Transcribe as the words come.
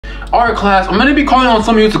Alright class, I'm gonna be calling on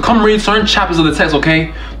some of you to come read certain chapters of the text,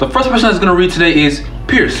 okay? The first person that's gonna read today is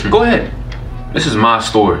Pierce. Go ahead. This is my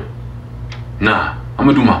story. Nah, I'm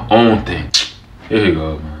gonna do my own thing. Here you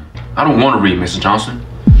go, man. I don't wanna read, Mr. Johnson.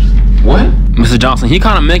 What? Mr. Johnson, he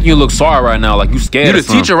kind of making you look sorry right now, like you scared. You're the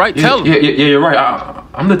teacher, right? Tell him. Yeah, you're right.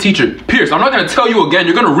 I'm the teacher. Pierce, I'm not gonna tell you again.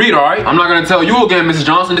 You're gonna read, all right? I'm not gonna tell you again, Mrs.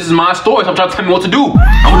 Johnson. This is my story. Stop trying to tell me what to do.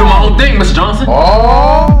 I'm gonna do my own thing, Mr. Johnson.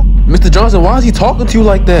 Oh, Mr. Johnson, why is he talking to you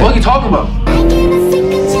like that? What are you talking about?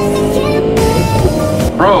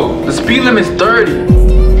 Bro, the speed limit's 30.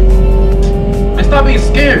 Man, stop being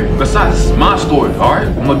scared. Besides, this is my story, all right?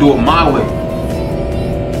 I'm gonna do it my way.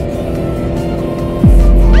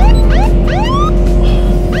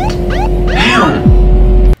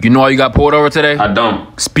 You know why you got pulled over today? I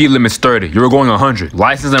don't. Speed limit's 30. You were going 100.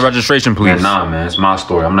 License and registration, please. Man, nah, man. It's my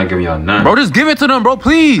story. I'm not giving y'all none. Bro, just give it to them, bro,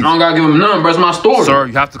 please. I don't gotta give them none, bro. It's my story. Sir,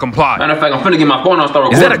 you have to comply. Matter of fact, I'm finna get my phone and I'll start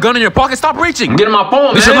recording. Is that a gun in your pocket? Stop reaching. I'm getting my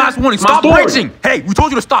phone, This man. is your last warning. Stop reaching. Hey, we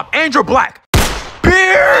told you to stop. And you're black.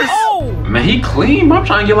 Pierce! Oh. Man, he clean, bro. I'm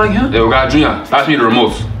trying to get like him. Yo, God, Junior, pass me the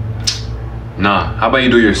remotes. Nah, how about you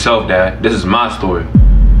do it yourself, Dad? This is my story.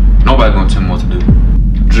 Nobody's gonna tell me what to do.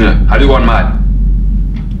 Junior, how do you want mad?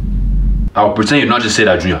 I will pretend you not just say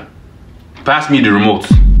that, Junior. Pass me the remote.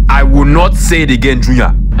 I will not say it again, Junior.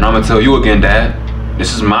 And I'm gonna tell you again, Dad.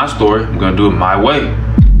 This is my story. I'm gonna do it my way.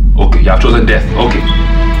 Okay, y'all chosen death. Okay.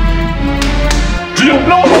 Junior,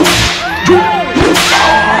 no! Junior!